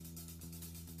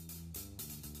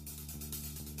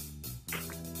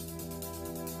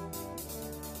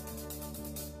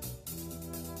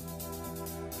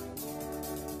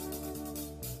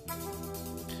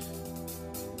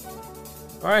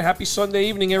All right, happy Sunday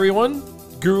evening, everyone.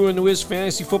 Guru and the Wiz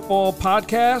Fantasy Football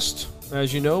Podcast.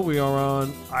 As you know, we are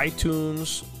on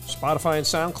iTunes, Spotify, and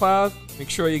SoundCloud. Make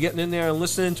sure you're getting in there and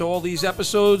listening to all these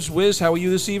episodes. Wiz, how are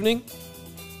you this evening?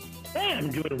 Yeah,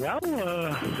 I'm doing well.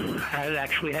 I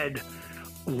actually had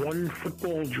one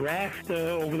football draft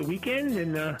over the weekend,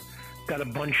 and got a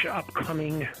bunch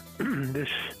upcoming this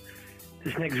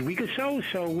next week or so.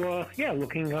 So yeah,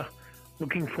 looking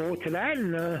forward to that,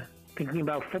 and thinking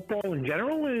about football in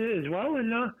general as well,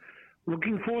 and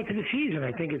looking forward to the season.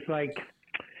 I think it's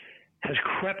has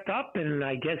crept up, and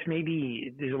I guess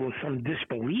maybe there's some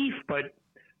disbelief, but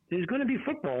there's going to be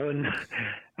football, and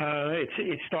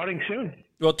it's starting soon.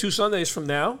 Well, 2 Sundays from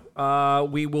now,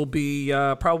 we will be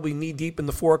probably knee-deep in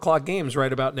the 4 o'clock games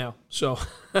right about now. So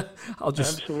I'll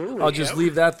just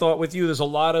leave that thought with you. There's a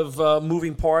lot of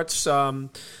moving parts.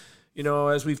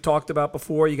 As we've talked about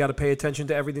before, you got to pay attention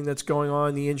to everything that's going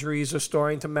on. The injuries are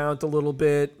starting to mount a little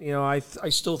bit. I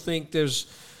still think there's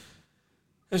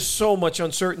so much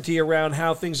uncertainty around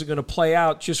how things are going to play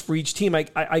out just for each team.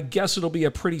 I guess it'll be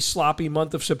a pretty sloppy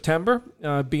month of September,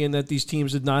 being that these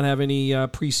teams did not have any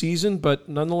preseason. But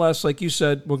nonetheless, like you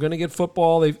said, we're going to get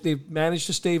football. They've managed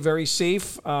to stay very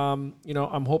safe. I'm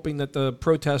hoping that the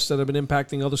protests that have been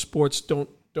impacting other sports don't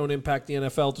impact the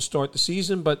NFL to start the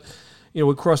season. But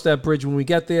we'll cross that bridge when we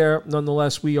get there.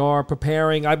 Nonetheless, we are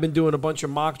preparing. I've been doing a bunch of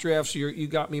mock drafts. You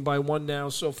got me by one now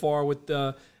so far with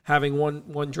having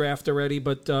one draft already,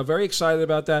 but very excited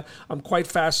about that. I'm quite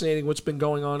fascinated what's been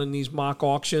going on in these mock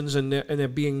auctions, and they're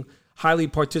being highly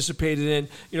participated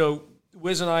in.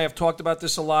 Wiz and I have talked about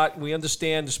this a lot. We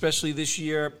understand, especially this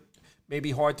year,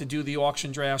 maybe hard to do the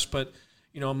auction drafts, but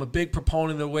I'm a big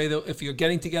proponent of the way that if you're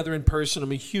getting together in person,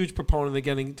 I'm a huge proponent of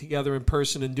getting together in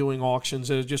person and doing auctions.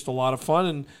 They're just a lot of fun,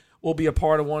 and we'll be a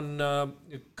part of one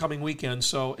coming weekend.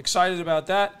 So excited about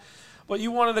that. But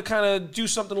you wanted to kind of do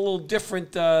something a little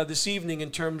different this evening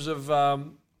in terms of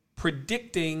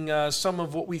predicting some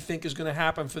of what we think is going to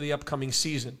happen for the upcoming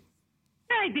season.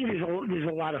 I think there's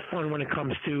a lot of fun when it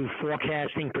comes to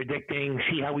forecasting, predicting,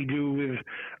 see how we do with,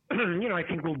 I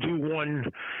think we'll do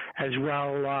one as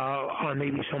well on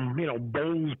maybe some,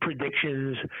 bold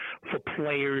predictions for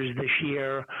players this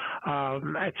year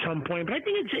at some point. But I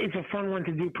think it's a fun one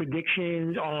to do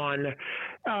predictions on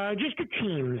just the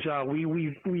teams.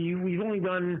 We've only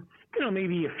done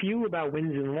maybe a few about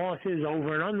wins and losses,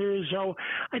 over and unders. So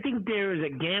I think there's a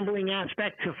gambling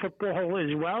aspect to football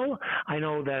as well. I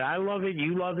know that I love it.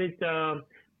 You love it.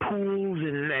 Pools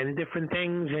and different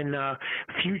things, and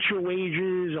future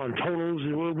wagers on totals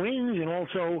and wins, and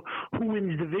also who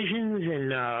wins divisions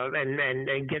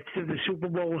and gets to the Super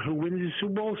Bowl, who wins the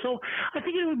Super Bowl. So I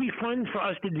think it would be fun for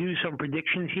us to do some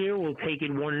predictions here. We'll take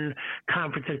it one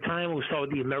conference at a time. We'll start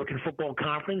with the American Football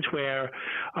Conference, where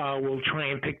we'll try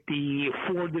and pick the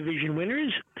 4 division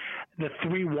winners, the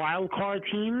 3 wild card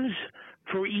teams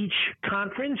for each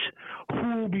conference,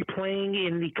 who will be playing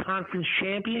in the conference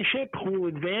championship, who will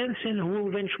advance, and who will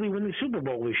eventually win the Super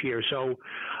Bowl this year. So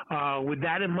with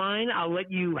that in mind, I'll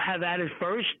let you have at it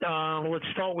first. Let's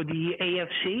start with the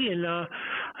AFC, and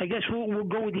I guess we'll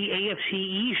go with the AFC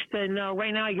East. And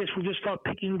right now, I guess we'll just start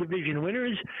picking division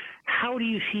winners. How do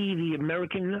you see the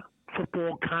American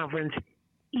Football Conference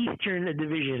Eastern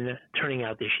Division turning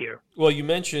out this year? Well, you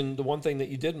mentioned, the one thing that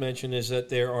you did mention is that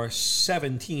there are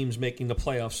 7 teams making the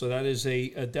playoffs, so that is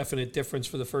a definite difference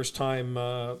for the first time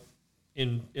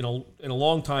in a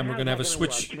long time. We're going to have a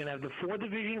switch. You're going to have the 4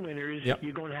 division winners. Yep.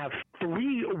 You're going to have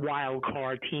 3 wild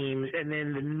card teams, and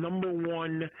then the number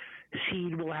 1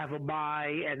 seed will have a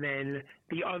bye, and then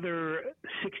the other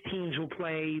 6 teams will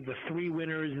play, the 3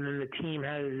 winners, and then the team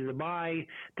has the bye.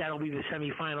 That'll be the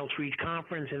semifinals for each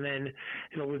conference, and then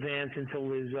it'll advance until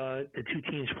there's the 2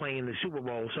 teams playing in the Super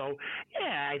Bowl. So,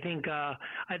 yeah, I think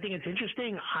it's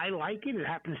interesting. I like it. It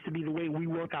happens to be the way we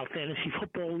work our fantasy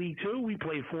football league too. We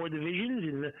play 4 divisions,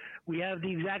 and we have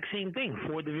the exact same thing: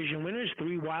 4 division winners,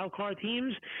 3 wild card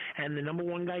teams, and the number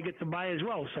 1 guy gets a bye as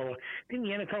well. So, I think the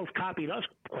NFL's copied us,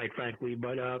 quite frankly.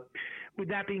 But with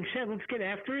that being said, let's get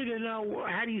after it. And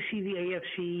how do you see the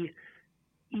AFC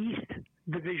East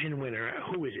division winner?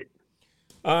 Who is it?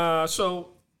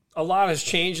 So a lot has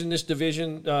changed in this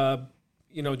division,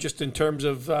 just in terms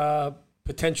of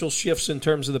potential shifts in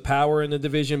terms of the power in the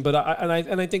division. But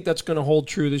I think that's going to hold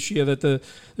true this year, that the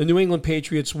New England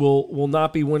Patriots will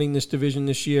not be winning this division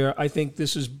this year. I think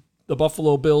this is the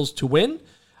Buffalo Bills to win.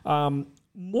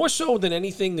 More so than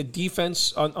anything, the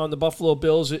defense on the Buffalo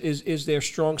Bills is their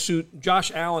strong suit. Josh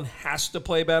Allen has to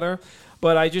play better,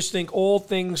 but I just think all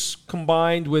things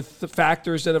combined with the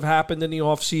factors that have happened in the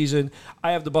offseason,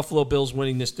 I have the Buffalo Bills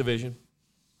winning this division.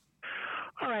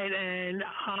 All right, and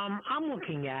I'm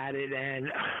looking at it,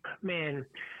 and man,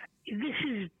 this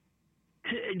is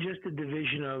just a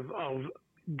division of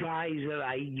guys that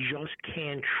I just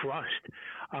can't trust.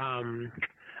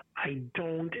 I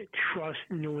don't trust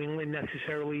New England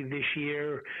necessarily this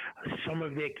year. Some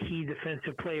of their key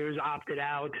defensive players opted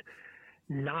out.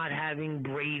 Not having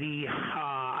Brady,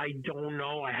 I don't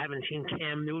know. I haven't seen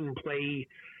Cam Newton play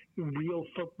real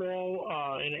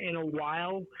football in a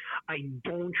while. I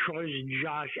don't trust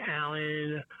Josh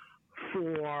Allen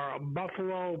for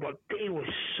Buffalo, but they were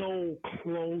so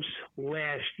close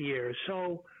last year.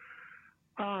 So,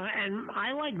 and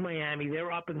I like Miami.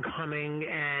 They're up and coming,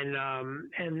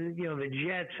 and you know the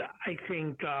Jets, I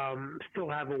think, still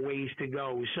have a ways to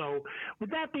go. So, with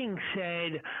that being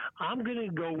said, I'm going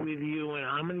to go with you, and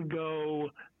I'm going to go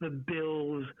the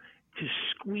Bills to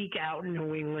squeak out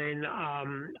New England.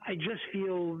 I just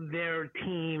feel their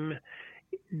team,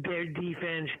 their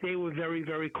defense, they were very,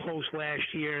 very close last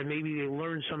year, and maybe they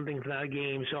learned something from that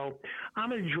game. So I'm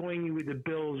going to join you with the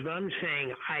Bills, but I'm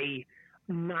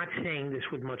not saying this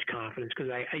with much confidence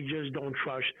because I just don't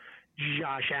trust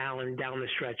Josh Allen down the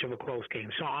stretch of a close game.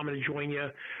 So I'm going to join you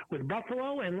with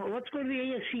Buffalo, and let's go to the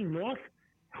AFC North.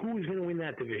 Who is going to win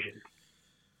that division?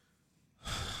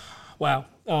 Wow.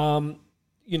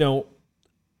 You know,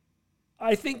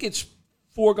 I think it's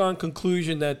foregone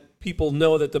conclusion that people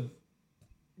know that the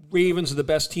Ravens are the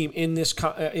best team in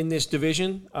this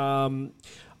division.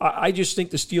 I just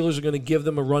think the Steelers are going to give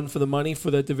them a run for the money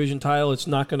for that division title. It's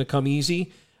not going to come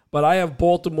easy, but I have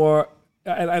Baltimore,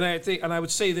 and I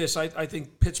would say this: I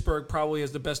think Pittsburgh probably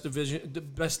has the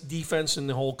best defense in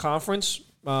the whole conference,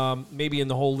 maybe in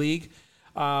the whole league.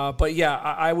 But yeah,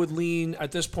 I would lean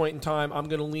at this point in time. I'm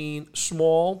going to lean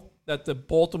small that the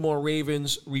Baltimore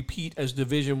Ravens repeat as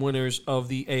division winners of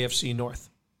the AFC North.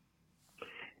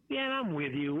 Yeah, and I'm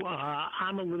with you.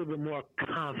 I'm a little bit more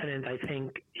confident, I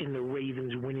think, in the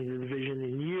Ravens winning the division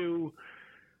than you.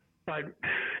 But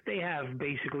they have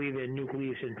basically their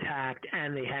nucleus intact,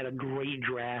 and they had a great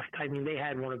draft. I mean, they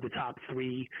had one of the top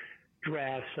 3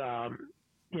 drafts.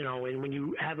 You know, and when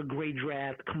you have a great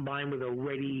draft combined with a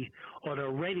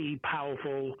already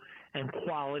powerful and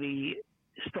quality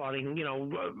starting, you know,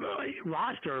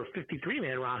 roster,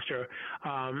 53-man roster,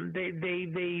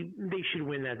 they should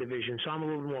win that division. So I'm a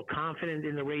little more confident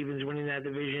in the Ravens winning that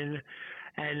division.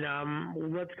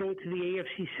 And let's go to the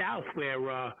AFC South, where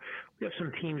we have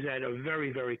some teams that are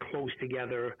very, very close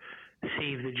together,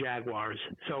 save the Jaguars.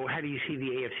 So how do you see the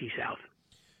AFC South?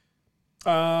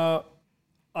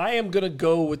 I am going to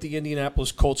go with the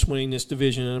Indianapolis Colts winning this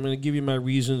division, and I'm going to give you my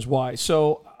reasons why.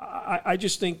 So I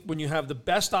just think when you have the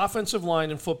best offensive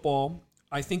line in football,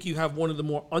 I think you have one of the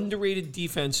more underrated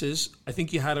defenses. I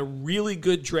think you had a really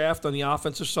good draft on the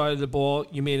offensive side of the ball.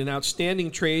 You made an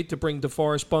outstanding trade to bring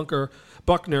DeForest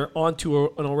Buckner onto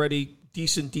an already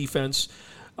decent defense.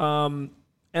 And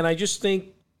I just think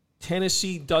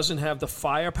Tennessee doesn't have the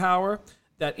firepower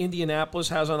that Indianapolis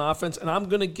has on offense. And I'm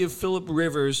going to give Phillip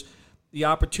Rivers the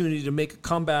opportunity to make a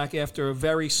comeback after a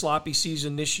very sloppy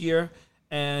season this year.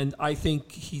 And I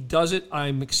think he does it.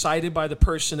 I'm excited by the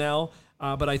personnel,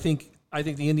 but I think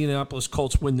the Indianapolis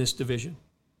Colts win this division.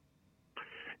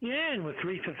 Yeah, and with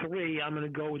 3 for 3, I'm going to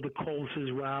go with the Colts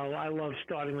as well. I love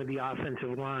starting with the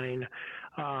offensive line.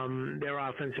 Their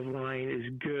offensive line is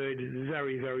good,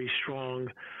 very, very strong.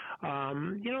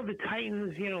 You know, the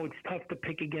Titans, you know, it's tough to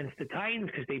pick against the Titans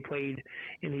because they played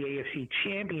in the AFC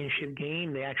Championship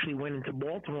game. They actually went into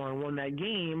Baltimore and won that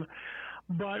game.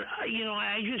 But, you know,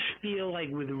 I just feel like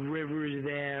with Rivers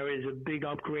there is a big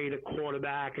upgrade at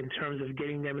quarterback in terms of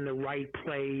getting them in the right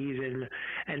plays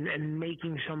and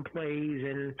making some plays.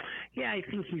 And, yeah, I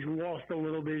think he's lost a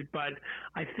little bit, but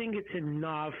I think it's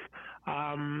enough.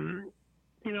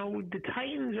 You know, the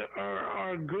Titans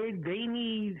are good. They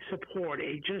need support.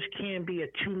 It just can't be a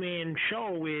two-man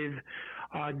show with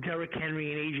Derrick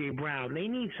Henry and A.J. Brown. They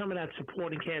need some of that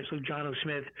supporting cast with Jonnu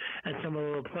Smith and some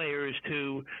of the players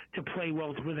to play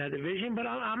well to win that division. But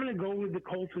I'm going to go with the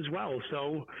Colts as well.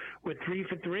 So we're 3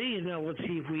 for 3, and let's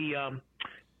see if we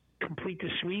complete the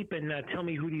sweep. And tell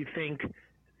me, who do you think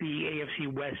the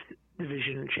AFC West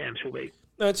division champs will be?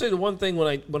 I'd say the one thing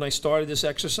when I started this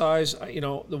exercise, you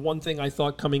know, the one thing I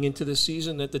thought coming into this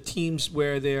season that the teams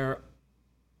where their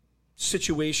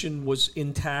situation was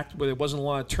intact, where there wasn't a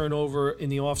lot of turnover in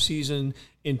the offseason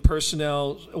in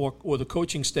personnel or the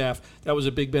coaching staff, that was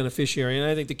a big beneficiary. And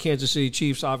I think the Kansas City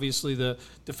Chiefs, obviously the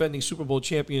defending Super Bowl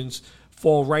champions,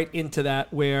 fall right into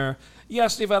that where,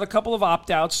 yes, they've had a couple of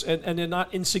opt-outs, and they're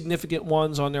not insignificant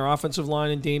ones on their offensive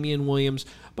line and Damian Williams,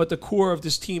 but the core of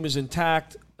this team is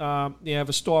intact. They have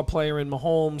a star player in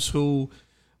Mahomes who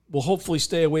will hopefully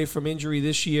stay away from injury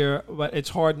this year, but it's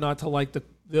hard not to like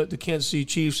the Kansas City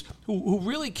Chiefs, who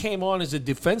really came on as a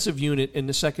defensive unit in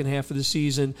the second half of the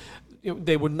season.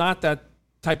 They were not that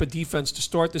type of defense to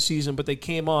start the season, but they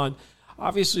came on.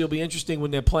 Obviously, it'll be interesting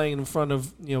when they're playing in front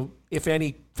of, if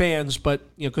any, fans, but,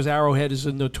 because Arrowhead is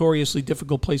a notoriously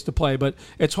difficult place to play. But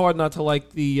it's hard not to like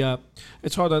the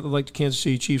Kansas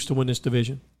City Chiefs to win this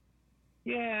division.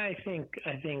 Yeah, I think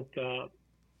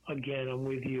again, I'm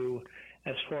with you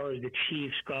as far as the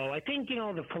Chiefs go. I think,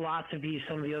 the philosophy of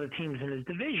some of the other teams in this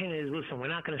division is, listen, we're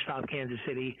not going to stop Kansas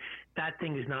City. That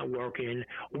thing is not working.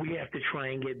 We have to try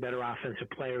and get better offensive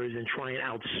players and try and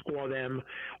outscore them.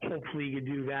 Hopefully you can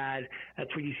do that. That's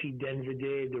what you see Denver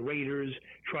did. The Raiders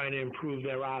trying to improve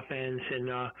their offense, and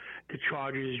the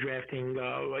Chargers drafting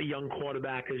a young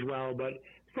quarterback as well. But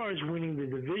as far as winning the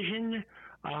division,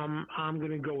 I'm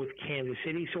going to go with Kansas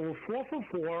City. So we're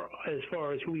 4-for-4 as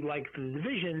far as who we like for the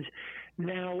divisions.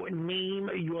 Now, name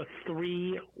your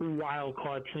 3 wild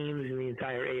card teams in the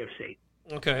entire AFC.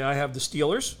 Okay, I have the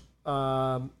Steelers.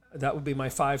 That would be my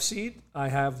 5 seed. I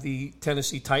have the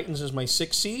Tennessee Titans as my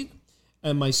 6 seed.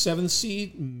 And my 7th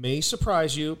seed may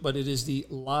surprise you, but it is the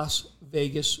Las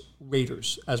Vegas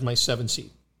Raiders as my 7th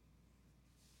seed.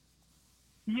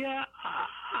 Yeah,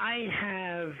 I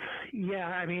have. Yeah,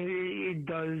 I mean,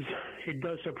 it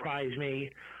does surprise me.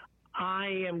 I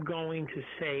am going to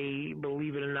say,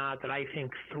 believe it or not, that I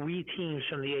think 3 teams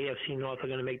from the AFC North are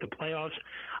going to make the playoffs.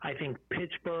 I think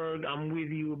Pittsburgh, I'm with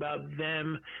you about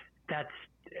them. That's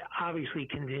obviously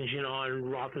contingent on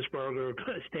Roethlisberger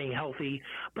staying healthy.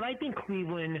 But I think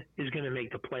Cleveland is going to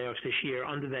make the playoffs this year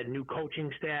under that new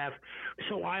coaching staff.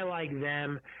 So I like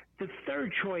them. The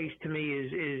third choice to me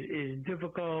is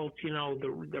difficult.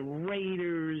 The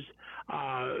Raiders,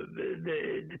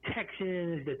 the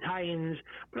Texans, the Titans,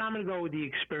 but I'm going to go with the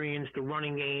experience, the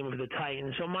running game of the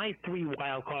Titans. So my 3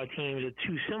 wild card teams are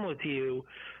too similar to you,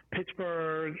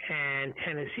 Pittsburgh and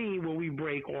Tennessee. Where we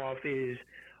break off is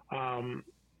I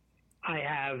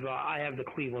have the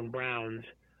Cleveland Browns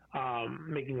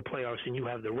making the playoffs, and you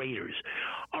have the Raiders.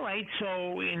 All right,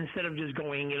 so instead of just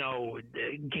going,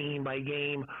 game by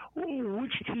game,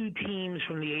 which 2 teams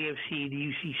from the AFC do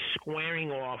you see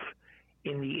squaring off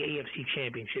in the AFC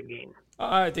Championship game?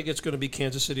 I think it's going to be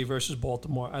Kansas City versus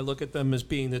Baltimore. I look at them as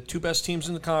being the 2 best teams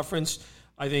in the conference.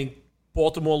 I think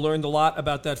Baltimore learned a lot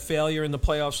about that failure in the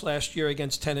playoffs last year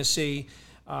against Tennessee.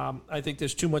 I think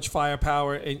there's too much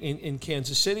firepower in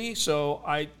Kansas City. So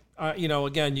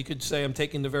again, you could say I'm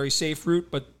taking the very safe route,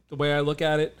 but the way I look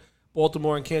at it,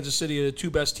 Baltimore and Kansas City are the 2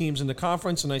 best teams in the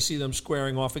conference, and I see them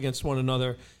squaring off against one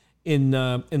another in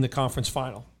the conference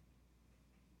final.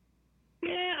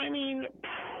 Yeah, I mean,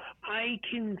 I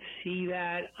can see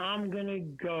that. I'm going to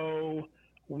go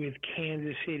with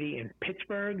Kansas City and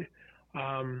Pittsburgh.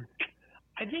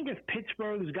 I think if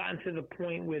Pittsburgh's gotten to the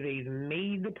point where they've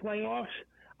made the playoffs,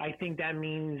 I think that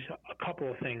means a couple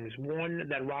of things. One,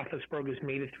 that Roethlisberger's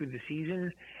made it through the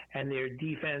season, and their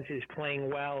defense is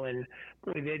playing well. And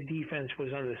boy, their defense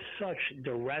was under such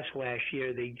duress last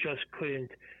year; they just couldn't.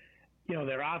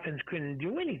 Their offense couldn't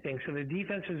do anything. So the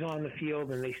defense was on the field,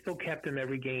 and they still kept them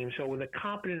every game. So with a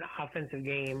competent offensive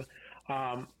game,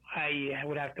 I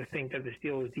would have to think that the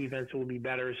Steelers' defense will be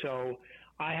better. So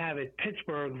I have it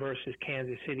Pittsburgh versus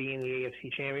Kansas City in the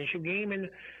AFC Championship game, and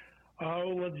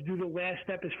let's do the last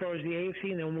step as far as the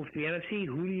AFC, and then we'll move to the NFC.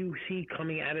 Who do you see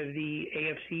coming out of the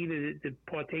AFC to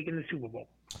partake in the Super Bowl?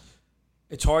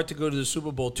 It's hard to go to the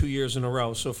Super Bowl 2 years in a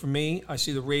row. So for me, I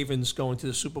see the Ravens going to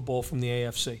the Super Bowl from the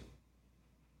AFC.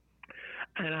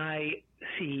 And I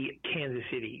see Kansas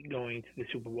City going to the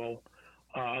Super Bowl.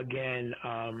 Again,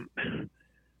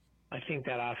 I think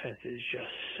that offense is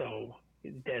just so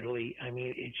deadly. I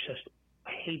mean, it's just,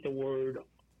 I hate the word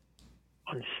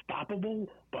unstoppable,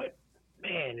 but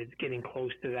man, it's getting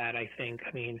close to that, I think.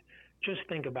 I mean, just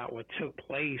think about what took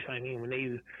place. I mean, when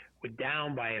they were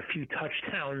down by a few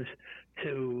touchdowns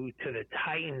to the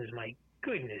Titans, my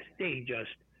goodness, they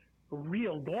just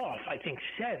reeled off, I think,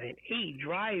 7, 8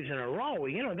 drives in a row.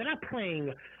 They're not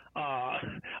playing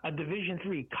a Division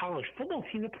III college football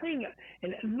team. They're playing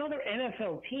another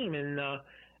NFL team, and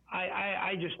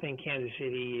I just think Kansas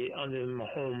City under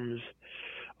Mahomes'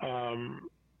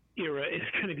 era is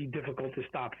going to be difficult to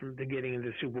stop from getting into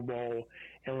the Super Bowl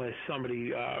unless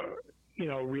somebody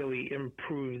really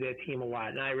improves their team a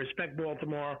lot. And I respect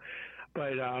Baltimore,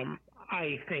 but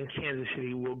I think Kansas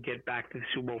City will get back to the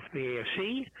Super Bowl for the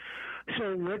AFC.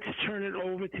 So let's turn it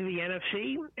over to the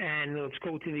NFC, and let's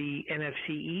go to the NFC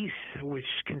East, which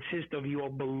consists of your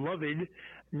beloved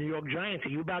New York Giants. Are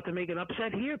you about to make an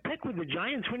upset here? Pick with the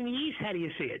Giants winning the East. How do you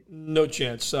see it? No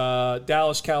chance.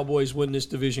 Dallas Cowboys win this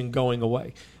division going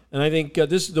away. And I think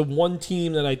this is the one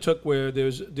team that I took where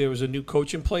there was a new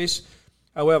coach in place.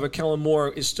 However, Kellen Moore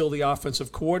is still the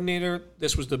offensive coordinator.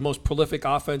 This was the most prolific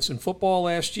offense in football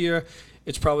last year.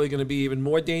 It's probably going to be even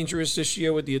more dangerous this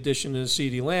year with the addition of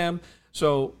CeeDee Lamb.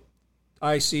 So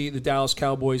I see the Dallas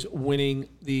Cowboys winning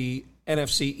the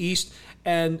NFC East.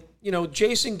 And,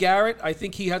 Jason Garrett, I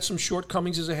think he had some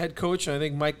shortcomings as a head coach. And I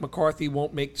think Mike McCarthy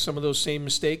won't make some of those same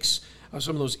mistakes,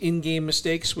 some of those in-game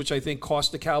mistakes, which I think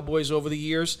cost the Cowboys over the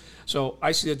years. So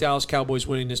I see the Dallas Cowboys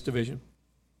winning this division.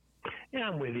 Yeah,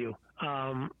 I'm with you.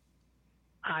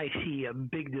 I see a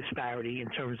big disparity in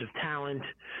terms of talent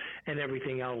and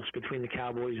everything else between the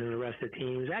Cowboys and the rest of the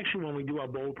teams. Actually, when we do our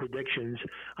bold predictions,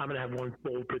 I'm going to have one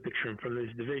bold prediction from this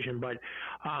division. But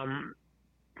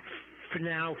for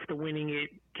now, for winning it,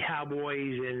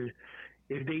 Cowboys, and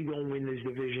if they don't win this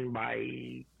division by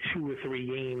 2 or 3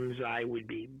 games, I would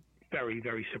be very,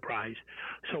 very surprised.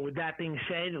 So with that being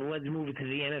said, let's move it to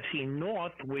the NFC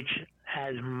North, which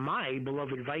has my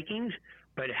beloved Vikings.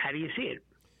 But how do you see it?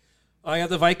 I have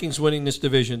the Vikings winning this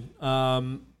division.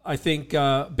 I think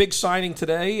big signing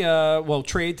today,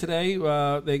 trade today.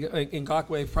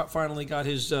 Ngakoue finally got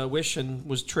his wish and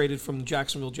was traded from the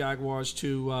Jacksonville Jaguars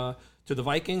to the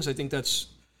Vikings. I think that's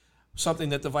something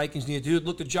that the Vikings need to do.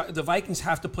 Look, the Vikings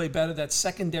have to play better. That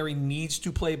secondary needs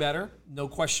to play better, no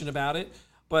question about it.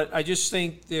 But I just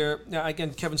think now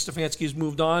again, Kevin Stefanski has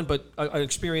moved on, but an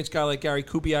experienced guy like Gary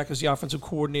Kubiak is the offensive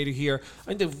coordinator here.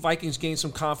 I think the Vikings gained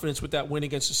some confidence with that win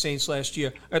against the Saints last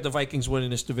year. I had the Vikings winning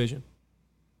this division.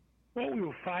 Well, we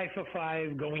were 5 for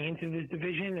 5 going into this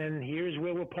division, and here's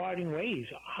where we're parting ways.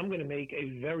 I'm going to make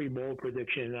a very bold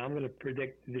prediction. I'm going to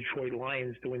predict the Detroit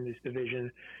Lions to win this division,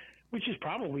 which is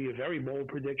probably a very bold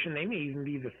prediction. They may even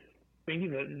be the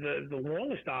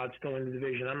longest odds to win the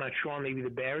division. I'm not sure. Maybe the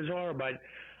Bears are, but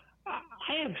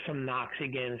I have some knocks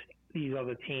against these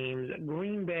other teams.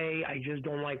 Green Bay, I just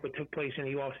don't like what took place in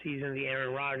the offseason, the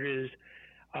Aaron Rodgers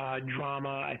drama.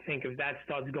 I think if that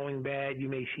starts going bad, you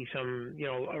may see some,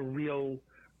 a real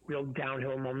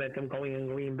downhill momentum going in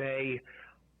Green Bay.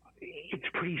 It's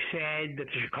pretty sad that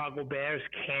the Chicago Bears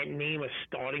can't name a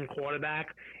starting quarterback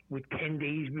with 10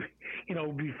 days,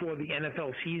 before the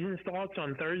NFL season starts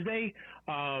on Thursday.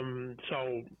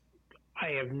 So I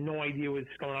have no idea what's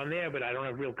going on there, but I don't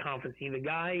have real confidence in the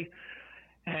guy.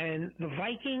 And the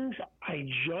Vikings, I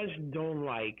just don't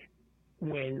like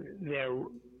when they're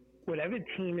whatever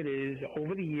team it is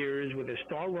over the years where the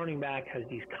star running back has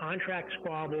these contract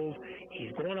squabbles.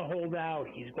 He's going to hold out.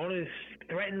 He's going to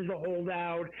threatens to hold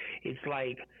out. It's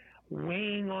like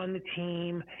weighing on the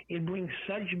team. It brings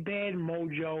such bad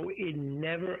mojo. It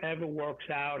never, ever works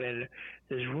out. And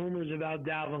there's rumors about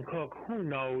Dalvin Cook. Who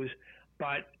knows?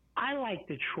 But I like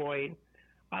Detroit.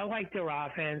 I like their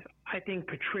offense. I think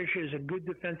Patricia is a good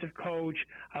defensive coach.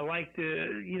 I like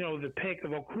the pick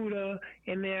of Okudah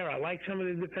in there. I like some of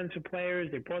the defensive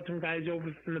players. They brought some guys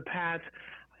over from the Pats.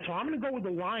 So I'm going to go with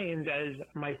the Lions as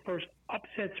my first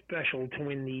upset special to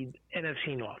win the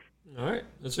NFC North. All right.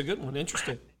 That's a good one.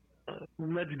 Interesting.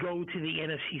 Let's go to the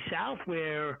NFC South,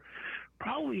 where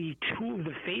probably 2 of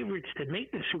the favorites to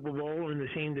make the Super Bowl are in the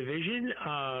same division,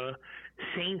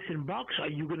 Saints and Bucks. Are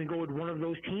you going to go with one of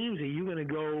those teams, or are you going to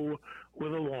go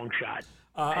with a long shot?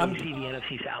 How do you see the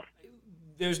NFC South?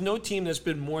 There's no team that's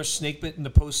been more snake-bit in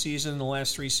the postseason in the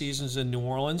last 3 seasons than New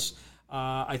Orleans.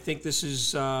 I think this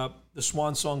is the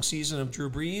swan song season of Drew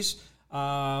Brees.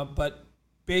 But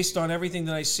based on everything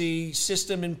that I see,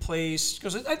 system in place,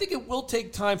 because I think it will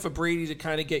take time for Brady to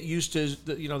kind of get used to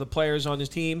the players on his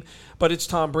team. But it's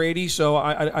Tom Brady, so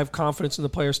I have confidence in the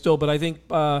players still. But I think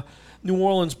New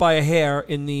Orleans by a hair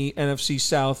in the NFC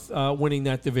South, winning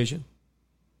that division.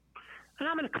 And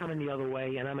I'm going to come in the other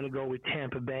way, and I'm going to go with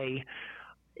Tampa Bay.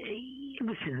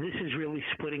 Listen, this is really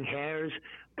splitting hairs,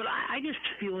 but I just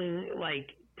feeling like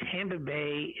Tampa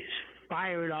Bay is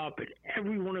fired up, and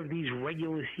every one of these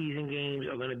regular season games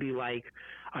are going to be like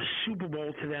a Super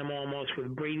Bowl to them almost,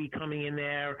 with Brady coming in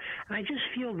there. And I just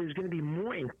feel there's going to be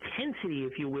more intensity,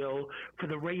 if you will, for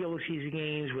the regular season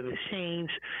games with the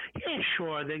Saints. Yeah,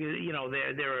 sure,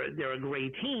 they're a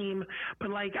great team, but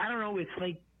like, I don't know, it's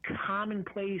like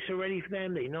commonplace already for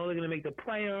them. They know they're going to make the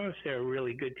playoffs. They're a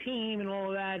really good team and all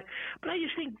of that. But I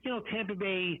just think, Tampa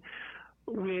Bay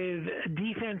with a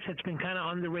defense that's been kind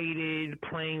of underrated,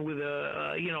 playing with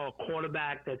a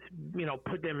quarterback that's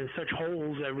put them in such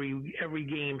holes every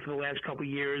game for the last couple of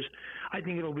years, I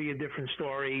think it'll be a different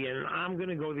story. And I'm going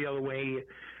to go the other way,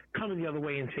 coming the other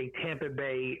way, and say Tampa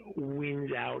Bay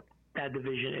wins out that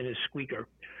division in a squeaker.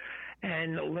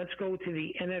 And let's go to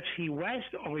the NFC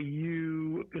West. Are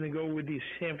you going to go with the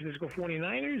San Francisco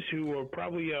 49ers, who are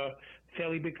probably a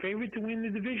fairly big favorite to win the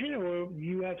division, or do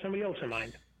you have somebody else in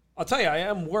mind? I'll tell you, I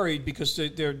am worried because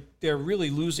they're really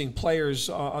losing players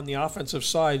on the offensive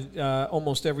side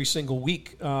almost every single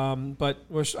week. But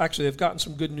they've gotten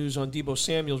some good news on Deebo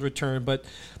Samuel's return. But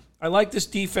I like this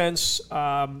defense.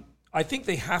 I think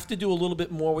they have to do a little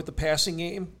bit more with the passing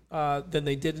game than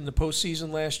they did in the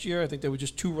postseason last year. I think they were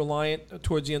just too reliant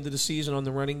towards the end of the season on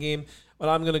the running game. But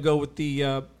I'm going to go with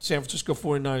the San Francisco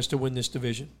 49ers to win this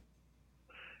division.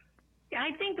 Yeah,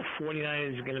 I think the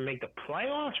 49ers are going to make the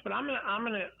playoffs, but I'm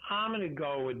gonna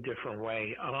go a different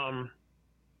way. I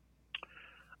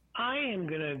am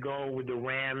going to go with the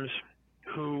Rams,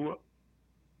 who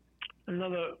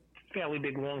another fairly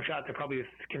big long shot. They're probably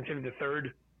considered the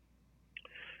third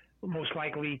most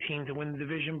likely team to win the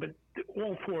division, but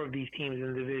all four of these teams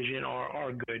in the division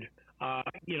are good,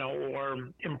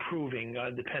 or improving,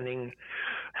 depending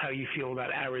how you feel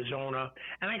about Arizona.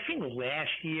 And I think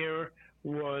last year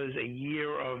was a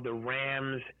year of the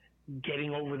Rams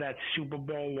getting over that Super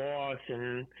Bowl loss,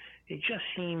 and it just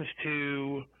seems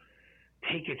to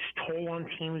take its toll on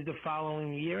teams the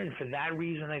following year. And for that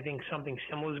reason, I think something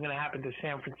similar is going to happen to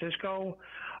San Francisco.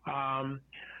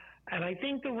 And I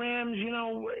think the Rams,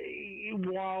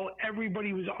 while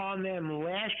everybody was on them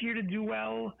last year to do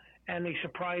well, and they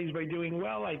surprised by doing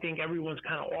well, I think everyone's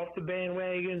kind of off the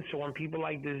bandwagon. So when people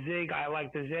like the zig, I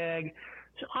like the zag.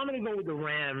 So I'm going to go with the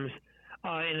Rams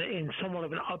in somewhat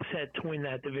of an upset to win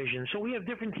that division. So we have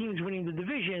different teams winning the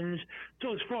divisions.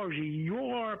 So as far as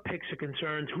your picks are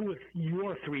concerned, who are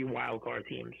your three wildcard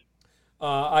teams?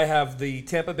 I have the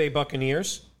Tampa Bay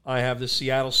Buccaneers, I have the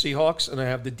Seattle Seahawks, and I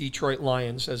have the Detroit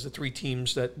Lions as the three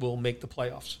teams that will make the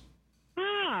playoffs.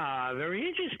 Very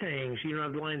interesting. So you don't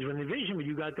have the Lions win the division, but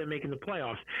you got them making the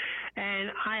playoffs.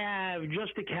 And I have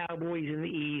just the Cowboys in the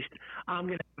East. I'm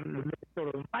going to have the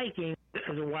Minnesota Vikings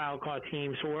as a wild card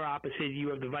team. So we're opposite. You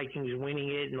have the Vikings winning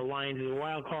it and the Lions as a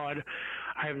wild card.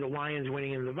 I have the Lions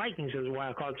winning and the Vikings as a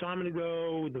wild card. So I'm going to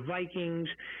go with the Vikings.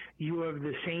 You have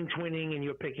the Saints winning and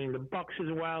you're picking the Bucks as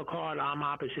a wild card. I'm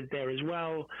opposite there as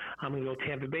well. I'm going to go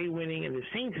Tampa Bay winning and the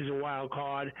Saints as a wild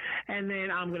card. And then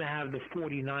I'm going to have the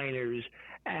 49ers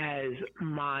as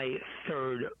my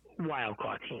third wild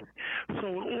card team.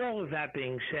 So with all of that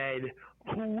being said,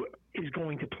 who is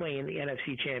going to play in the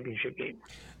NFC Championship game?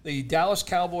 The Dallas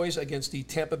Cowboys against the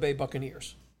Tampa Bay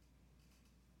Buccaneers.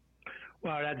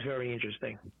 Wow, that's very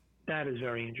interesting. That is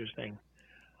very interesting.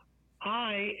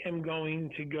 I am going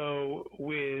to go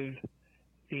with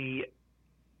the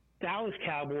Dallas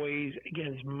Cowboys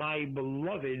against my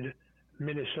beloved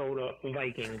Minnesota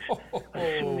Vikings.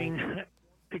 Assuming,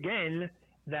 again,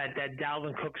 that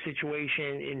Dalvin Cook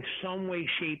situation in some way,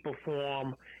 shape, or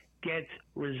form gets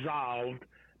resolved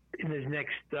in this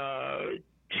next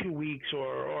 2 weeks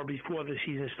or before the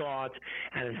season starts,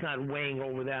 and it's not weighing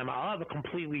over them. I'll have a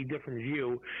completely different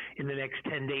view in the next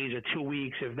 10 days or 2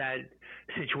 weeks if that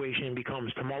situation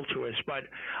becomes tumultuous. But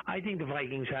I think the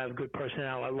Vikings have good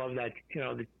personnel. I love that,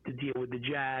 the deal with the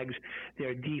Jags,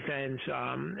 their defense,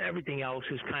 everything else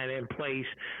is kind of in place.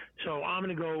 So I'm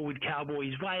going to go with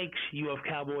Cowboys-Vikes. You have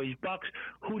Cowboys-Bucks.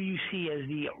 Who do you see as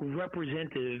the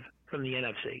representative from the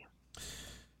NFC?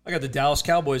 I got the Dallas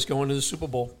Cowboys going to the Super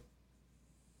Bowl.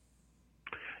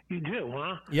 You do,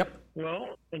 huh? Yep.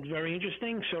 Well, it's very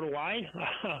interesting. So do I.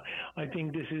 I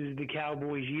think this is the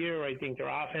Cowboys' year. I think their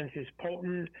offense is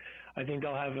potent. I think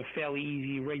they'll have a fairly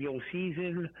easy regular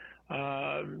season,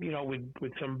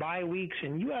 with some bye weeks.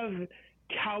 And you have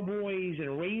Cowboys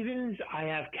and Ravens. I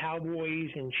have Cowboys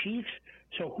and Chiefs.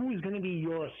 So who is going to be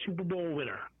your Super Bowl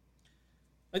winner?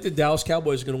 I think the Dallas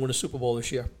Cowboys are going to win a Super Bowl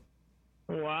this year.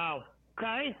 Wow.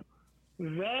 Okay.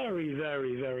 Very,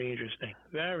 very, very interesting.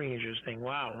 Very interesting.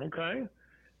 Wow. Okay.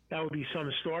 That would be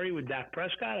some story with Dak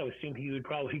Prescott. I would think he would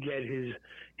probably get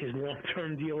his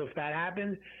long-term deal if that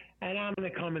happened. And I'm going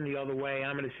to come in the other way.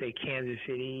 I'm going to say Kansas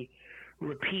City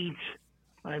repeats.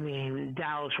 I mean,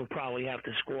 Dallas will probably have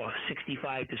to score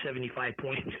 65 to 75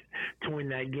 points to win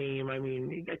that game. I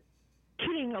mean,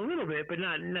 kidding a little bit, but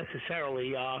not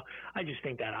necessarily. I just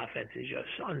think that offense is just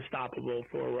unstoppable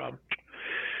for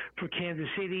Kansas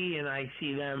City, and I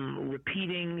see them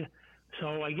repeating.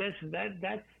 So I guess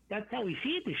that's how we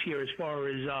see it this year as far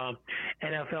as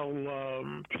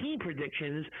NFL team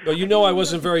predictions. Well, I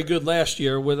wasn't very good last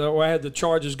year. I had the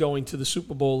Chargers going to the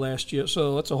Super Bowl last year,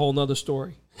 so that's a whole other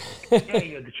story.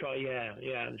 The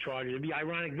Chargers. It'd be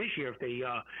ironic this year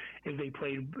if they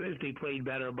played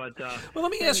better. But well,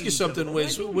 let me ask you something,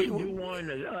 Wiz. We can do one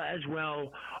as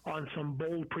well on some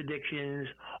bold predictions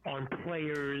on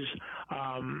players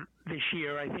this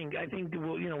year. I think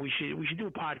we should do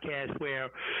a podcast where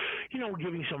we're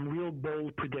giving some real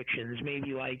bold predictions.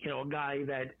 Maybe like a guy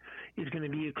that is going to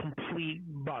be a complete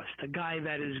bust, a guy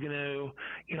that is going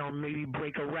to maybe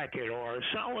break a record or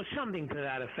something to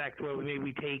that effect. Where maybe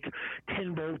we take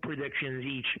 10 bold predictions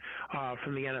each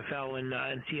from the NFL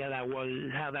and see how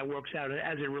that works out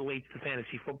as it relates to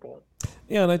fantasy football.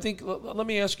 Yeah, and I think let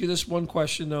me ask you this one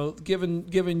question though.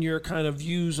 Given your kind of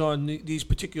views on these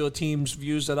particular teams,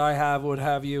 views that I have, what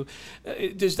have you,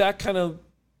 does that kind of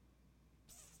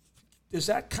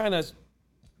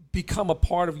become a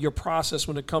part of your process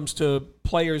when it comes to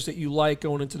players that you like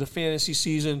going into the fantasy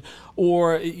season,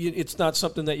 or it's not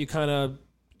something that you kind of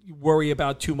worry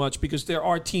about too much, because there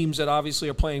are teams that obviously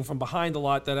are playing from behind a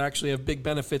lot that actually have big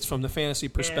benefits from the fantasy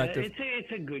perspective? Yeah,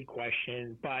 it's a good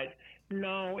question, but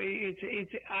no,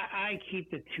 I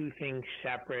keep the two things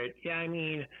separate. Yeah, I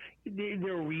mean,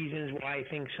 there are reasons why I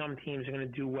think some teams are going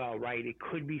to do well, right? It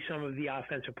could be some of the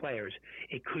offensive players.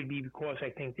 It could be because I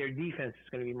think their defense is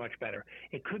going to be much better.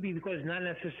 It could be because not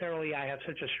necessarily I have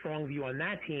such a strong view on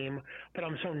that team, but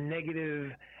I'm so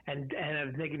negative and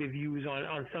have negative views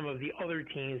on some of the other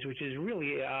teams, which is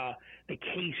really the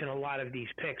case in a lot of these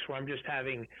picks where I'm just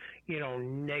having,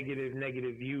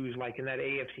 negative views, like in that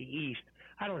AFC East.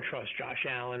 I don't trust Josh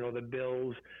Allen or the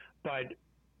Bills, but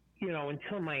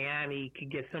until Miami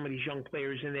could get some of these young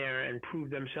players in there and prove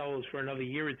themselves for another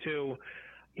year or two,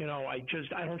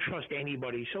 I don't trust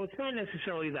anybody. So it's not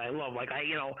necessarily that I love,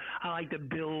 I like the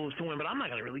Bills to win, but I'm not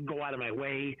going to really go out of my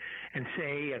way and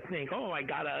say, I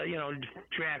got to,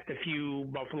 draft a few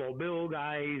Buffalo Bill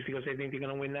guys because I think they're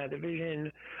going to win that division.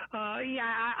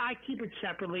 I keep it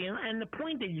separately. And the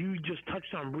point that you just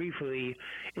touched on briefly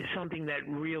is something that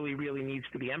really, really needs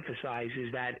to be emphasized, is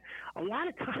that a lot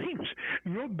of times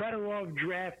you're better off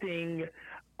drafting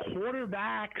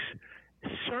quarterbacks,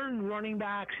 certain running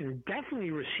backs, and definitely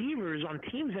receivers on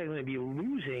teams that are going to be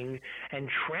losing and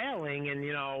trailing, and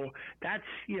that's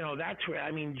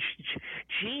where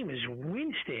Jameis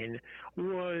Winston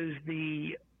was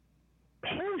the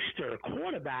poster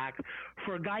quarterback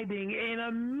for a guy being an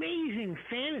amazing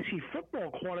fantasy football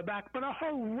quarterback, but a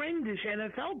horrendous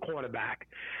NFL quarterback.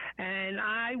 And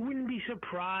I wouldn't be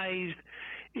surprised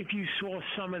if you saw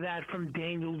some of that from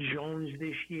Daniel Jones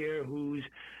this year, who's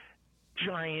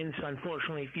Giants,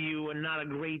 unfortunately for you, are not a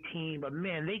great team, but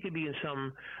man, they could be in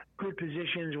some good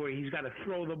positions where he's got to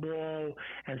throw the ball,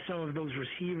 and some of those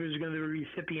receivers are going to be the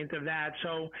recipient of that.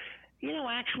 So,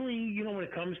 when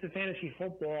it comes to fantasy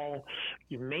football,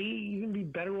 you may even be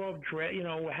better off,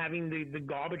 having the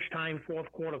garbage time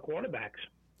fourth quarter quarterbacks.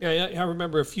 Yeah, I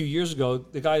remember a few years ago,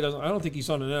 the guy I don't think he's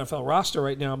on an NFL roster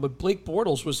right now, but Blake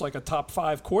Bortles was like a top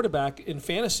 5 quarterback in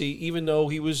fantasy, even though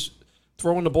he was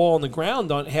throwing the ball on the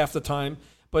ground on half the time,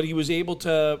 but he was able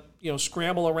to,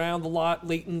 scramble around a lot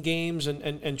late in games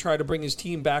and try to bring his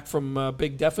team back from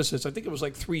big deficits. I think it was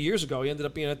like 3 years ago. He ended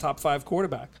up being a top 5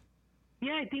 quarterback.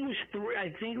 Yeah, I think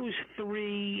it was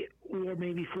 3 or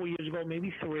maybe 4 years ago,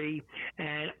 maybe 3.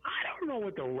 And I don't know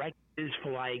what the record is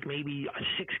for maybe a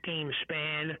 6-game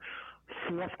span,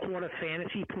 fourth quarter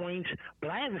fantasy points, but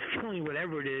I have a feeling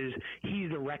whatever it is, he's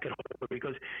the record holder,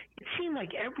 because it seemed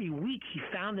like every week he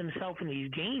found himself in these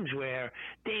games where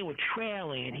they were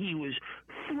trailing and he was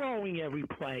throwing every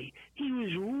play. He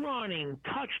was running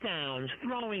touchdowns,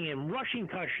 throwing and rushing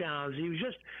touchdowns. He was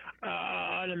just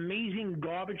an amazing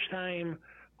garbage time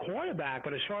quarterback,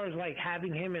 but as far as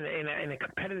having him in a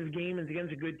competitive game and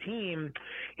against a good team,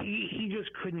 he just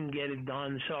couldn't get it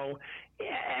done. So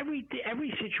every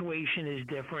situation is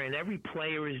different, every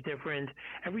player is different,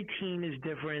 every team is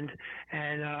different,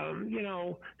 and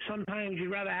sometimes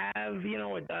you'd rather have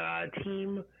a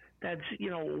team that's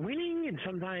winning, and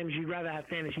sometimes you'd rather have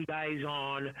fantasy guys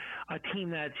on a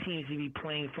team that seems to be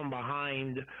playing from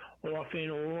behind often,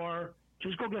 or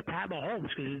just go get Pat Mahomes,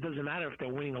 because it doesn't matter if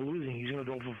they're winning or losing. He's going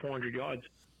to go for 400 yards.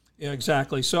 Yeah,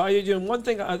 exactly. So one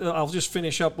thing I'll just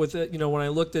finish up with it. When I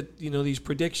looked at these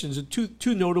predictions,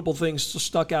 two notable things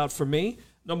stuck out for me.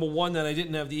 Number one, that I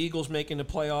didn't have the Eagles making the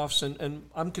playoffs, and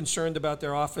I'm concerned about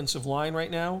their offensive line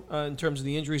right now in terms of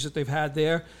the injuries that they've had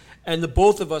there. And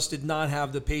both of us did not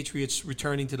have the Patriots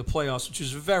returning to the playoffs, which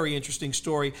is a very interesting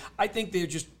story. I think they're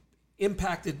just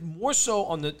impacted more so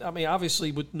on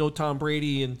obviously with no Tom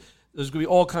Brady and There's going to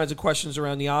be all kinds of questions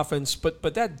around the offense,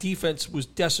 but that defense was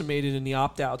decimated in the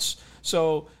opt-outs.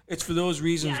 So it's for those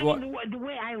reasons. Yeah, I mean, the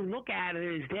way I look at it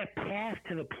is their path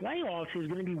to the playoffs is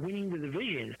going to be winning the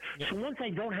division. Yeah. So once I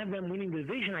don't have them winning the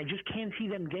division, I just can't see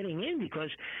them getting in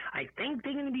because I think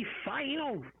they're going to be fine.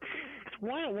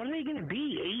 What are they going to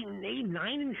be? 8,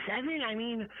 9, and 7? I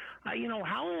mean,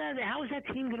 how is that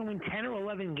team going to win 10 or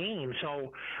 11 games?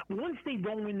 So once they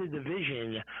don't win the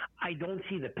division, I don't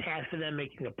see the path to them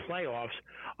making the playoffs.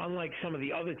 Unlike some of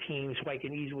the other teams, who I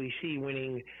can easily see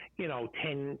winning,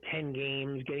 10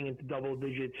 games, getting into double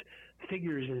digits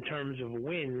figures in terms of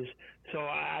wins. So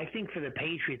I think for the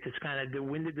Patriots, it's kind of to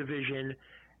win the division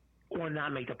or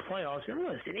not make the playoffs. And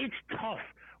listen, it's tough.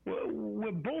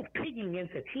 We're both picking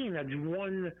against a team that's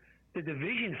won the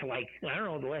division for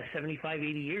the last 75,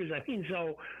 80 years. I mean,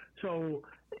 so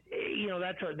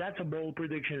that's a bold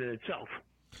prediction in itself.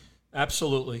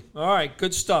 Absolutely. All right,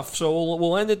 good stuff. So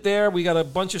we'll end it there. We got a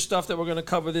bunch of stuff that we're going to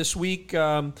cover this week.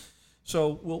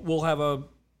 So we'll have a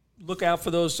look out for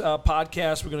those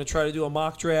podcasts. We're going to try to do a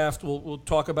mock draft. We'll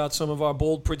talk about some of our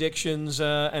bold predictions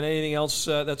and anything else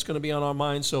that's going to be on our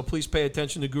minds. So please pay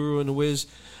attention to Guru and the Wiz.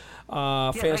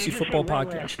 Fantasy football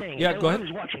podcast. Yeah, go ahead. I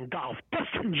was watching golf.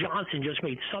 Dustin Johnson just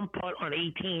made some putt on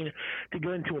 18 to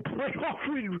go into a playoff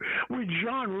with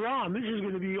John Rahm. This is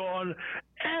going to be on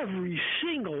every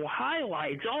single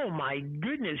highlights. Oh my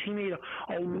goodness, he made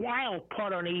a wild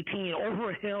putt on 18 over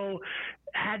a hill.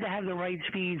 Had to have the right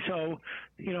speed, so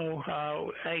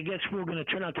I guess we're going to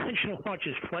turn our attention to watch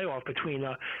this playoff between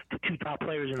the two top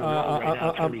players in the world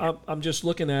right now. I'm just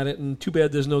looking at it, and too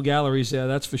bad there's no galleries there.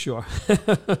 That's for sure.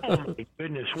 Oh my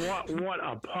goodness, what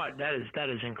a putt! That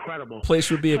is incredible.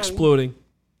 Place would be exploding.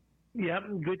 Yep,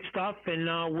 good stuff, and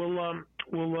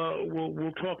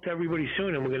we'll talk to everybody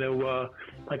soon, and we're going to,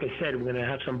 like I said, we're going to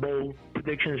have some bold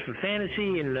predictions for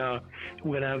fantasy, and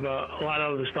we're going to have a lot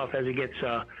of other stuff as it gets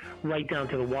right down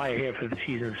to the wire here for the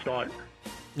season start.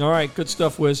 All right, good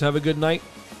stuff, Wiz. Have a good night.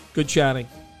 Good chatting.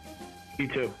 You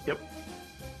too. Yep.